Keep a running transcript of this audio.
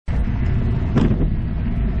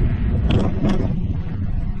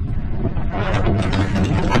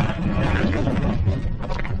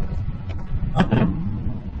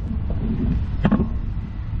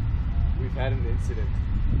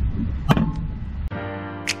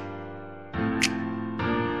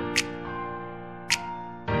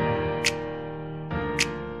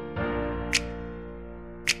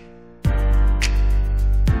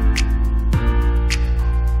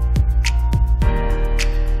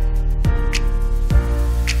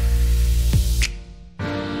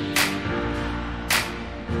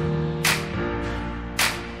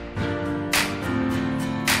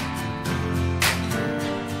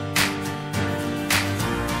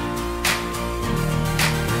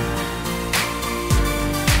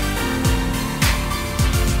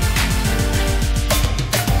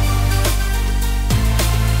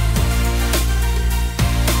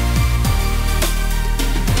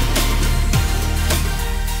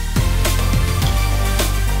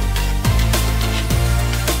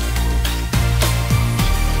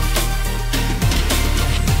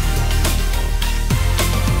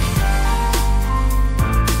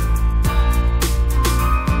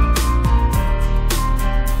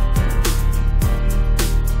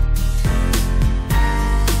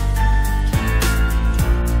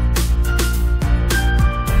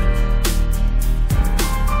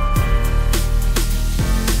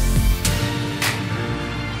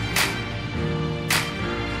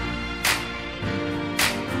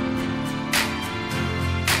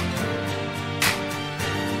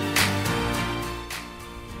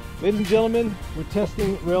Ladies and gentlemen, we're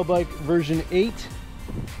testing railbike version 8.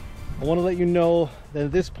 I want to let you know that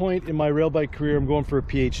at this point in my railbike career, I'm going for a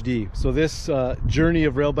PhD. So this journey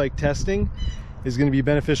of railbike testing is going to be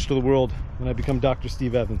beneficial to the world when I become Dr.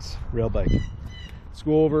 Steve Evans, railbike. Let's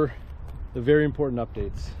go over the very important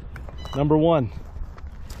updates. Number 1,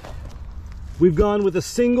 we've gone with a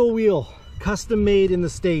single wheel, custom made in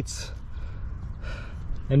the States,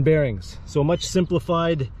 and bearings. So a much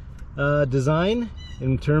simplified design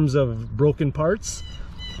in terms of broken parts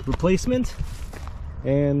replacement,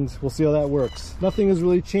 and we'll see how that works. Nothing has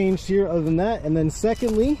really changed here other than that. And then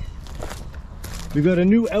secondly, we've got a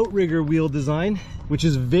new outrigger wheel design, which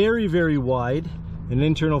is very, very wide, an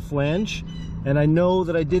internal flange. And I know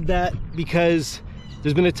that I did that because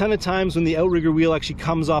there's been a ton of times when the outrigger wheel actually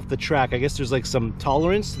comes off the track. I guess there's like some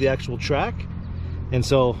tolerance to the actual track, and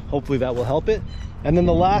so hopefully that will help it. And then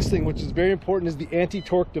the last thing, which is very important, is the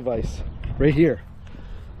anti-torque device right here.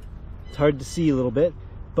 It's hard to see a little bit,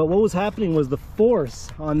 but what was happening was the force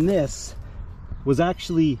on this was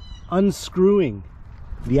actually unscrewing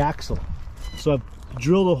the axle. So I've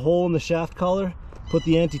drilled a hole in the shaft collar, put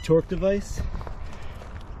the anti-torque device.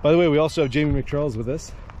 By the way, we also have Jamie McCharles with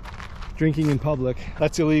us. Drinking in public,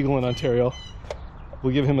 that's illegal in Ontario.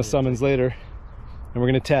 We'll give him a summons later, and we're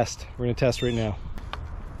gonna test. We're gonna test right now.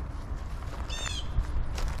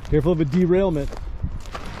 Careful of a derailment.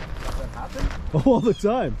 Does that happen? All the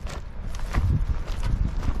time.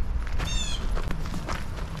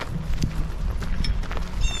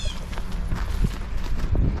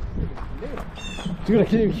 Dude, I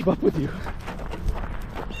can't even keep up with you.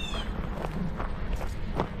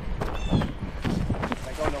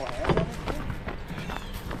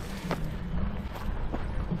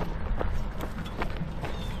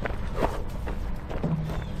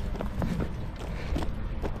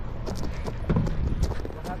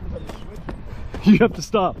 You have to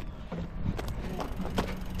stop.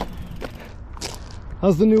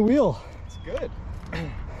 How's the new wheel? It's good.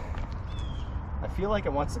 I feel like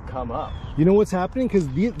it wants to come up. You know what's happening? Because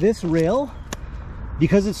this rail,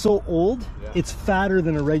 because it's so old, yeah, it's fatter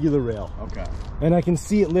than a regular rail. Okay. And I can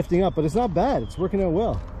see it lifting up, but it's not bad. It's working out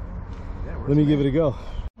well. Yeah, let me give it a go.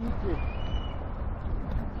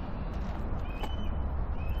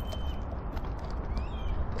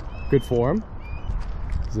 Good form.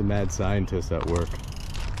 He's a mad scientist at work.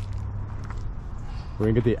 We're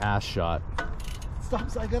gonna get the ass shot. Stop,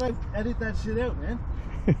 I gotta edit that shit out, man.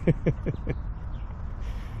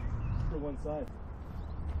 For one side.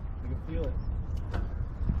 I can feel it.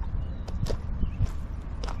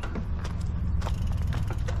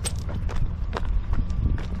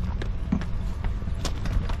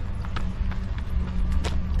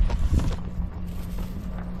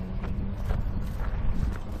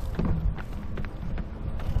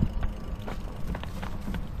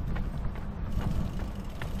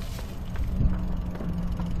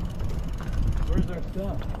 Where's our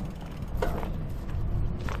stuff?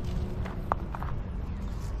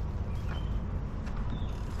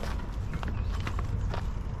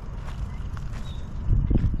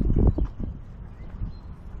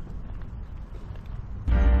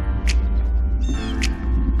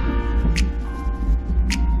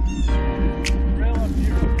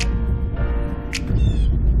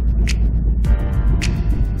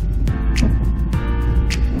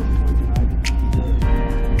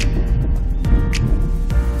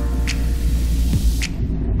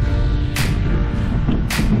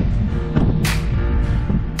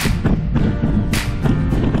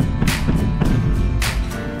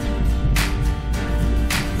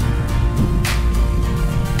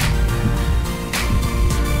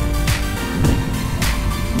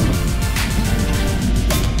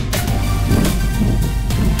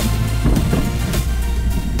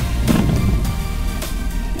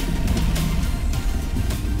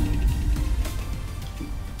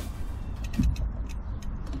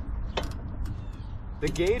 The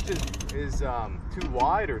gauge is too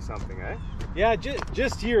wide or something, eh? Yeah,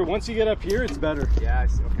 just here. Once you get up here, it's better. Yeah, I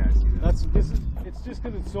see. Okay, I see that. It's just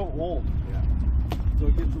because it's so old. Yeah. So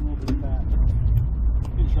it gets a little bit fat.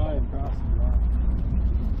 You can try and cross if you want.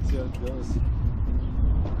 See how it goes.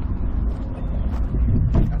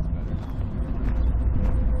 That's better.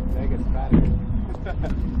 That gets fatter.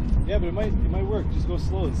 Yeah, but it might work. Just go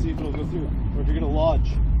slow and see if it'll go through. Or if you're gonna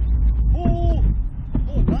lodge. Oh,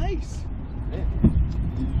 nice. Yeah.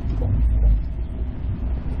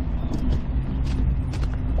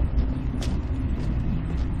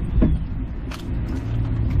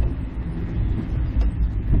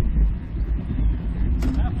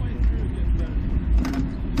 Halfway through it gets better.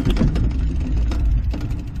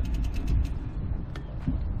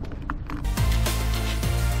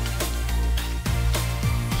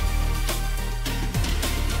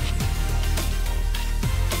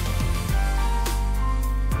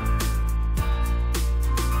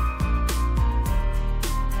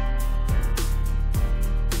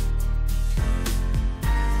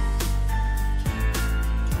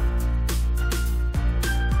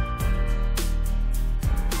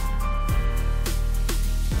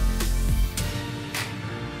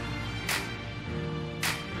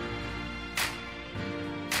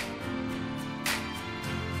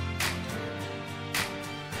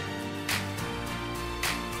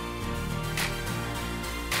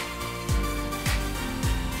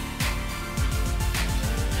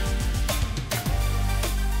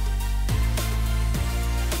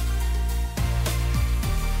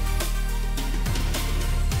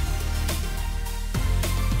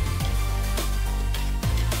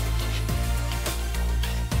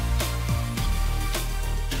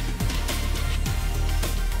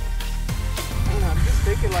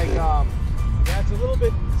 Yeah, it's a little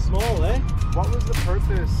bit small, eh? What was the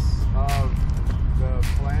purpose of the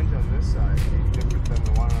flange on this side being different than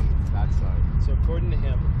the one on that side? So according to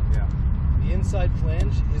him, Yeah. the inside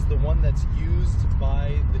flange is the one that's used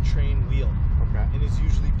by the train wheel. Okay. And is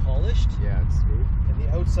usually polished. Yeah, it's smooth. And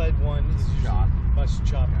the outside one is usually Chopped. much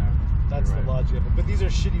chopped. Yeah, That's you're the right. logic of it. But these are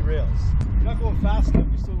shitty rails. You're not going fast enough,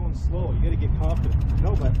 you're still going slow. You gotta get confident.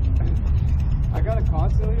 No, but I gotta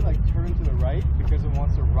constantly like turn to the right because it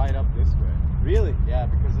wants to ride up this way. Really? Yeah,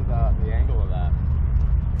 because of the angle of that.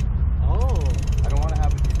 Oh. I don't want to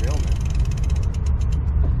have a derailment.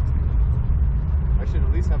 I should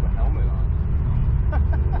at least have a helmet on.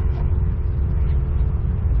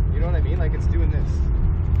 You know what I mean? Like it's doing this.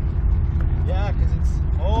 Yeah, because it's...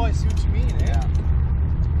 Oh, I see what you mean, eh? Yeah.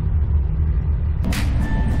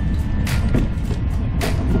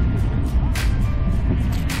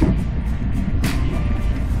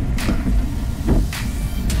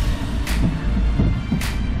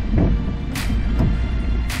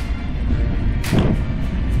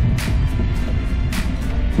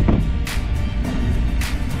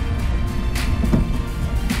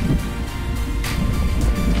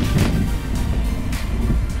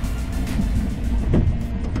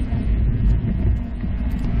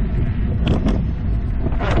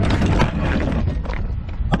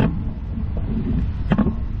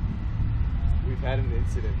 Had an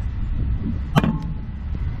incident.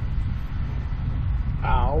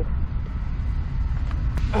 Ow.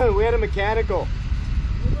 We had a mechanical.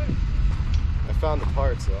 I found the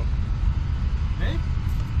parts though. Hey?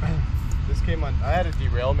 This came on, I had a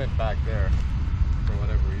derailment back there for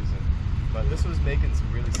whatever reason. But this was making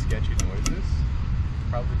some really sketchy noises.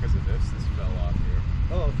 Probably because of this fell off here.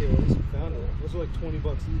 Oh, okay, well at least we found it. Those are like 20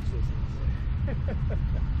 bucks each, those things.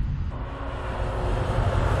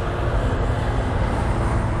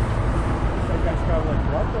 That guy's probably like,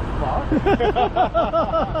 what the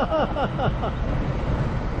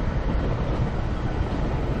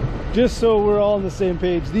fuck? Just so we're all on the same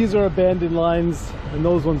page, these are abandoned lines and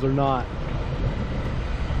those ones are not.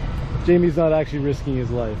 Jamie's not actually risking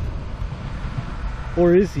his life.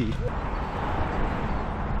 Or is he?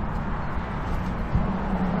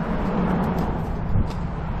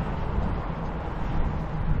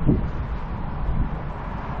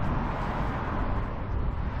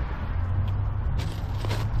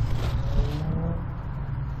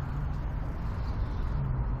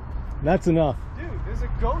 That's enough. Dude, there's a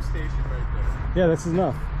GO station right there. Yeah, this is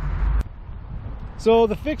enough. So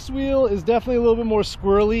the fixed wheel is definitely a little bit more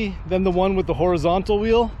squirrely than the one with the horizontal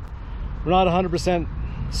wheel. We're not 100%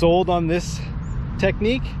 sold on this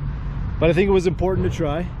technique, but I think it was important to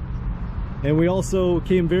try. And we also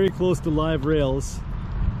came very close to live rails.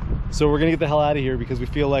 So we're gonna get the hell out of here because we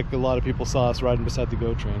feel like a lot of people saw us riding beside the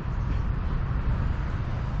GO train.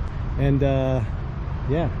 And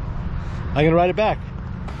yeah, I'm gonna ride it back.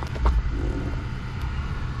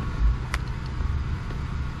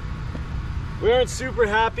 We aren't super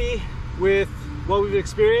happy with what we've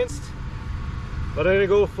experienced, but I'm gonna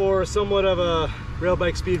go for somewhat of a rail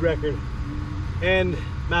bike speed record and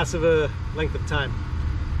massive length of time.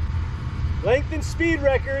 Length and speed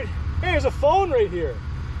record. Hey, there's a phone right here.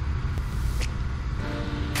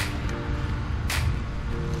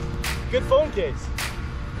 Good phone case.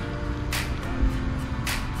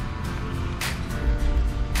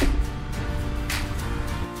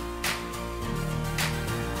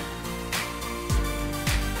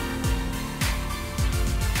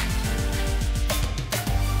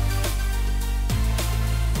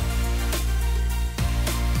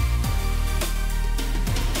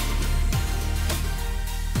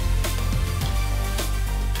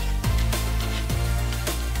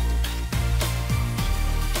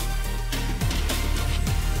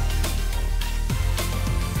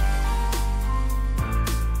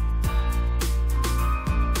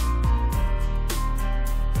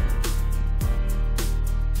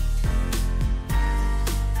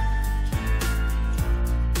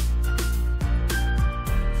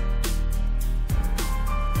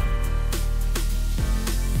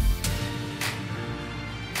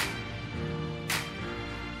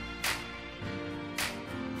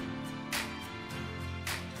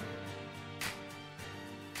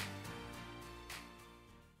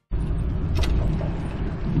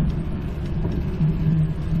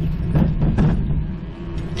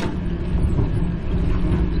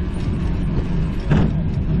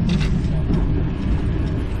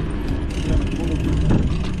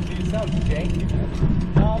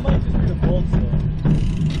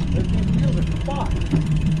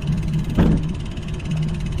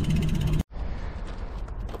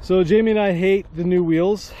 So Jamie and I hate the new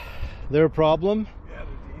wheels. They're a problem. Yeah,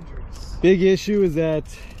 they're dangerous. Big issue is that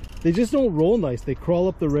they just don't roll nice. They crawl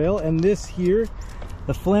up the rail, and this here,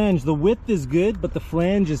 the flange, the width is good, but the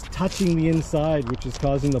flange is touching the inside, which is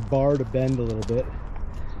causing the bar to bend a little bit.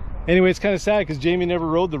 Anyway, it's kind of sad because Jamie never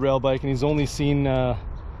rode the rail bike and he's only seen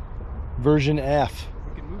version F.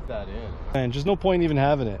 We can move that in. And there's no point even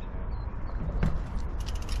having it.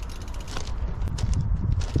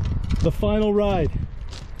 The final ride.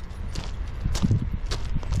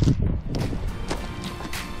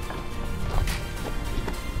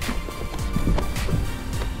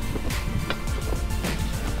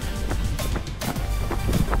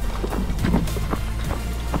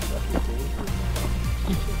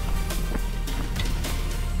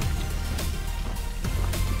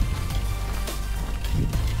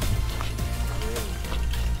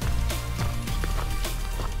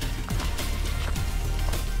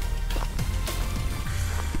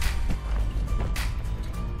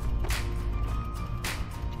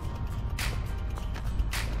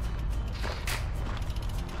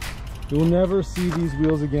 You'll never see these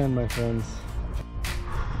wheels again, my friends.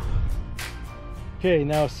 Okay,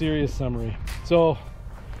 now a serious summary. So,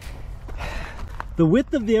 the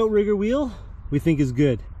width of the outrigger wheel, we think is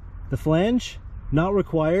good. The flange, not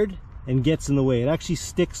required, and gets in the way. It actually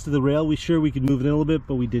sticks to the rail. We could move it in a little bit,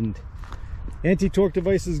 but we didn't. Anti-torque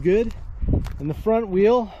device is good. And the front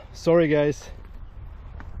wheel, sorry guys.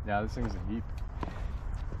 Yeah, this thing's a heap.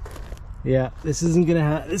 Yeah, this isn't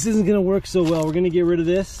gonna work so well. We're gonna get rid of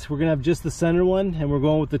this. We're gonna have just the center one, and we're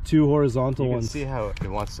going with the two horizontal ones. You can see how it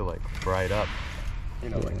wants to like fry it up, you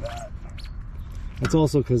know, like that. It's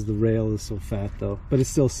also because the rail is so fat though, but it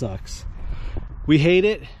still sucks. We hate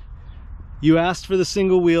it. You asked for the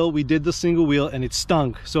single wheel, we did the single wheel, and it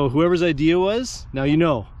stunk. So whoever's idea was, now you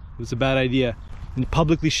know, it was a bad idea. And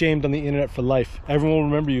publicly shamed on the internet for life. Everyone will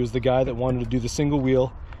remember you as the guy that wanted to do the single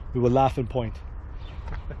wheel. We would laugh and point.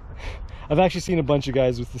 I've actually seen a bunch of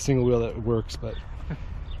guys with the single wheel that works, but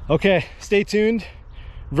okay, stay tuned.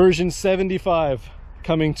 Version 75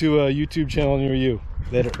 coming to a YouTube channel near you.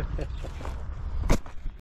 Later.